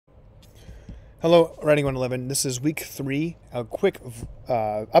Hello, Writing 111. This is week 3, a quick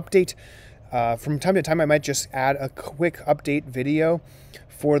update. From time to time, I might just add a quick update video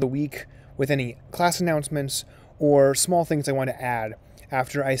for the week with any class announcements or small things I want to add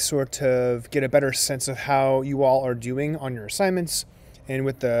after I sort of get a better sense of how you all are doing on your assignments and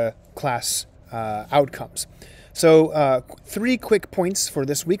with the class outcomes. So 3 quick points for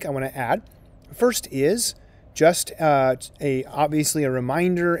this week I want to add. First is just obviously a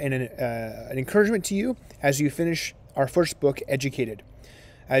reminder and an encouragement to you as you finish our first book, Educated.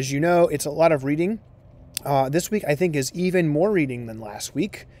 As you know, it's a lot of reading. This week, I think, is even more reading than last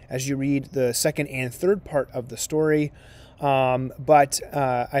week as you read the second and third part of the story. But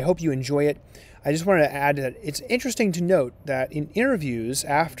I hope you enjoy it. I just wanted to add that it's interesting to note that in interviews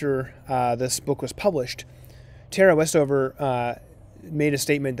after this book was published, Tara Westover made a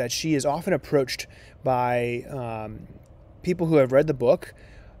statement that she is often approached by people who have read the book,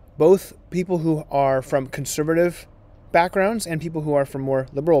 both people who are from conservative backgrounds and people who are from more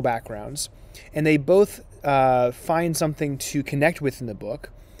liberal backgrounds, and they both find something to connect with in the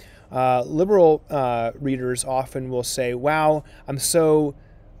book. Liberal readers often will say, "Wow, I'm so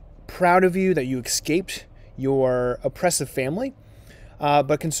proud of you that you escaped your oppressive family,"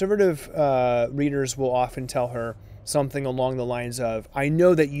 but conservative readers will often tell her something along the lines of, "I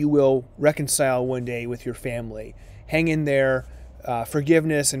know that you will reconcile one day with your family. Hang in there.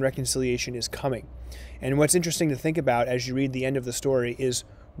 Forgiveness and reconciliation is coming." And what's interesting to think about as you read the end of the story is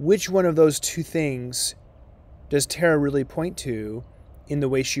which one of those two things does Tara really point to in the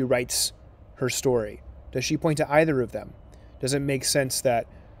way she writes her story? Does she point to either of them? Does it make sense that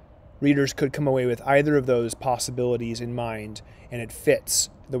readers could come away with either of those possibilities in mind and it fits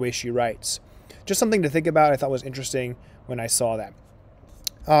the way she writes? Just something to think about. I thought was interesting when I saw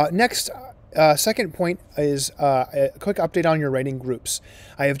that. Next, second point is a quick update on your writing groups.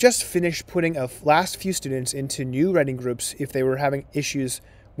 I have just finished putting a last few students into new writing groups if they were having issues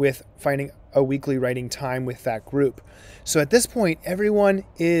with finding a weekly writing time with that group. So at this point, everyone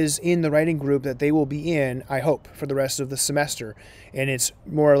is in the writing group that they will be in, I hope, for the rest of the semester, and it's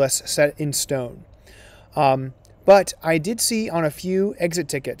more or less set in stone. But I did see on a few exit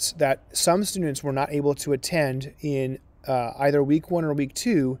tickets that some students were not able to attend in either week 1 or week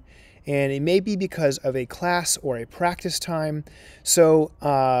 2, and it may be because of a class or a practice time. So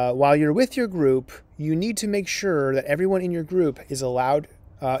while you're with your group, you need to make sure that everyone in your group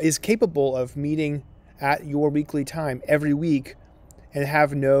is capable of meeting at your weekly time every week and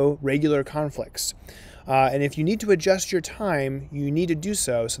have no regular conflicts. And if you need to adjust your time, you need to do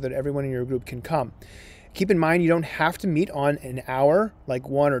so that everyone in your group can come. Keep in mind, you don't have to meet on an hour, like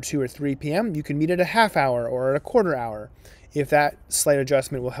 1 or 2 or 3 p.m. You can meet at a half hour or at a quarter hour, if that slight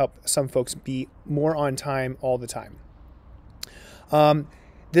adjustment will help some folks be more on time all the time.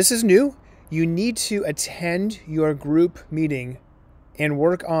 This is new. You need to attend your group meeting and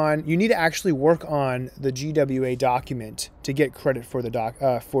you need to actually work on the GWA document to get credit for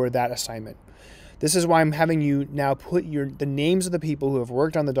for that assignment. This is why I'm having you now put the names of the people who have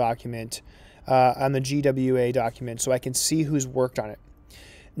worked on the document on the GWA document so I can see who's worked on it.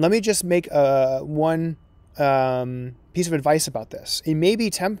 Let me just make one piece of advice about this. It may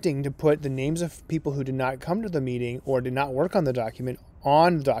be tempting to put the names of people who did not come to the meeting or did not work on the document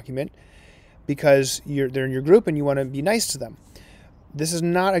because they're in your group and you want to be nice to them. This is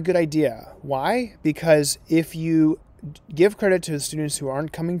not a good idea. Why? Because if you give credit to the students who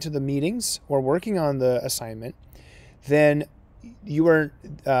aren't coming to the meetings or working on the assignment, then you are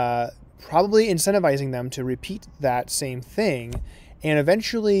probably incentivizing them to repeat that same thing, and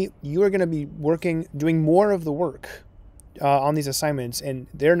eventually you are going to be doing more of the work on these assignments, and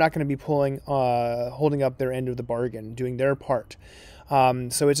they're not going to be holding up their end of the bargain, doing their part.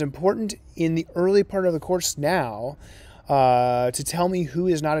 So it's important in the early part of the course now to tell me who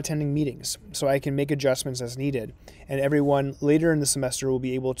is not attending meetings so I can make adjustments as needed, and everyone later in the semester will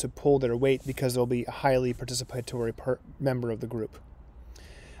be able to pull their weight because they'll be a highly participatory member of the group.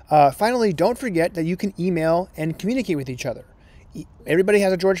 Finally, don't forget that you can email and communicate with each other. Everybody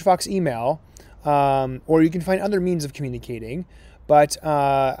has a George Fox email, or you can find other means of communicating, but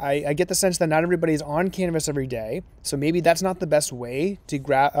I get the sense that not everybody is on Canvas every day, so maybe that's not the best way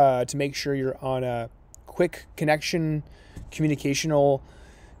to make sure you're on a quick communicational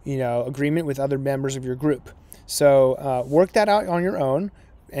agreement with other members of your group. So work that out on your own,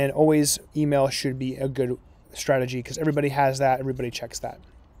 and always email should be a good strategy because everybody has that, everybody checks that.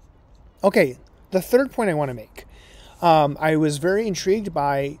 Okay, the third point I want to make. I was very intrigued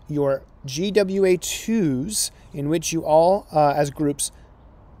by your GWA2s in which you all, as groups,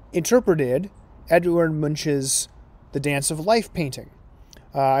 interpreted Edward Munch's The Dance of Life painting.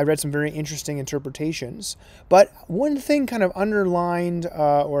 I read some very interesting interpretations, but one thing kind of underlined,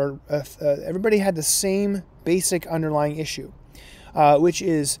 everybody had the same basic underlying issue, which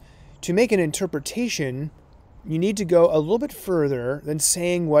is to make an interpretation, you need to go a little bit further than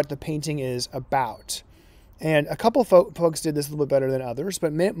saying what the painting is about. And a couple folks did this a little bit better than others,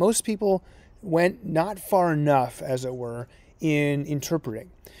 but most people went not far enough, as it were, in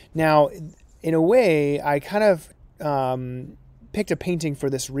interpreting. Now, in a way, I kind of picked a painting for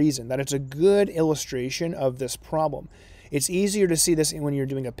this reason, that it's a good illustration of this problem. It's easier to see this when you're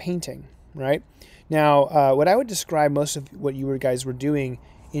doing a painting, right? Now, what I would describe most of what you guys were doing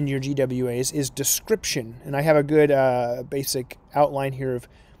in your GWAs is description. And I have a good basic outline here of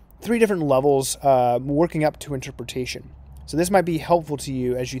 3 different levels working up to interpretation. So this might be helpful to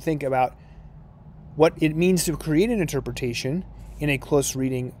you as you think about what it means to create an interpretation in a close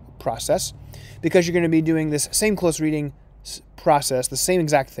reading process, because you're going to be doing this same close reading process, the same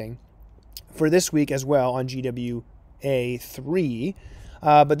exact thing, for this week as well on GWA 3,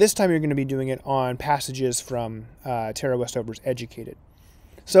 but this time you're going to be doing it on passages from Tara Westover's Educated.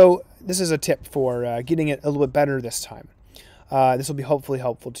 So this is a tip for getting it a little bit better this time. This will be hopefully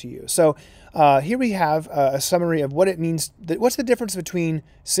helpful to you. So here we have a summary of what it means. What's the difference between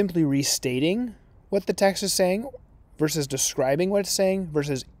simply restating what the text is saying versus describing what it's saying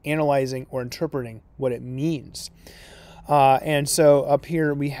versus analyzing or interpreting what it means? And so up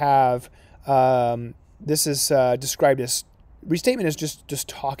here we have, this is described as, restatement is just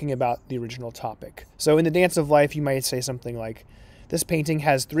talking about the original topic. So in the Dance of Life, you might say something like, this painting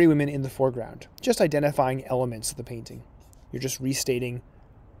has 3 women in the foreground, just identifying elements of the painting. You're just restating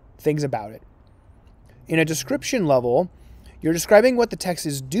things about it. In a description level, you're describing what the text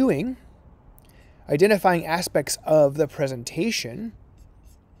is doing, identifying aspects of the presentation.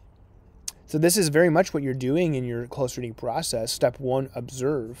 So this is very much what you're doing in your close reading process. Step 1,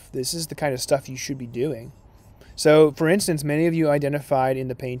 observe. This is the kind of stuff you should be doing. So, for instance, many of you identified in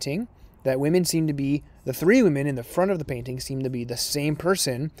the painting that women seem to be, the 3 women in the front of the painting seem to be the same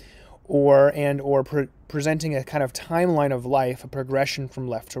person, or presenting a kind of timeline of life, a progression from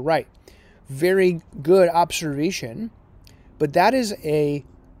left to right. Very good observation, but that is a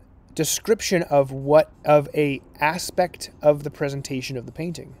description of a aspect of the presentation of the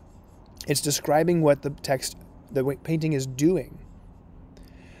painting. It's describing what the painting is doing.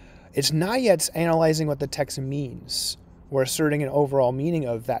 It's not yet analyzing what the text means or asserting an overall meaning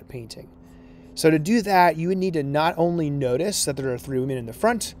of that painting. So to do that, you would need to not only notice that there are 3 women in the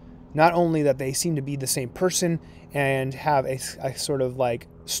front, not only that they seem to be the same person and have a sort of like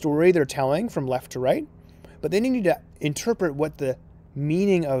story they're telling from left to right, but then you need to interpret what the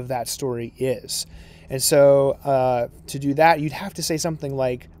meaning of that story is. And so to do that, you'd have to say something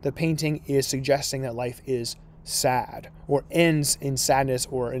like the painting is suggesting that life is sad, or ends in sadness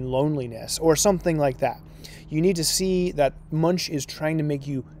or in loneliness, or something like that. You need to see that Munch is trying to make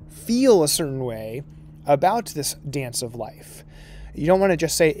you feel a certain way about this dance of life. You don't want to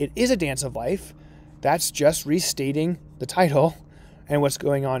just say it is a dance of life. That's just restating the title and what's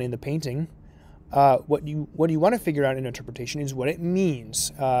going on in the painting. What you want to figure out in interpretation is what it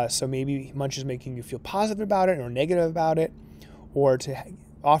means. So maybe Munch is making you feel positive about it or negative about it, or to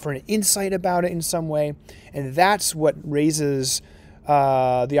offer an insight about it in some way. And that's what raises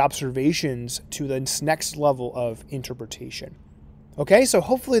the observations to the next level of interpretation. Okay, so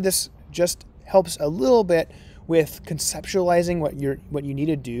hopefully this just helps a little bit with conceptualizing what you need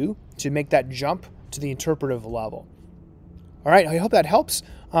to do to make that jump to the interpretive level. All right, I hope that helps.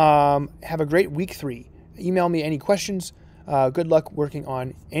 Have a great week 3. Email me any questions. Good luck working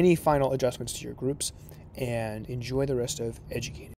on any final adjustments to your groups, and enjoy the rest of Educated.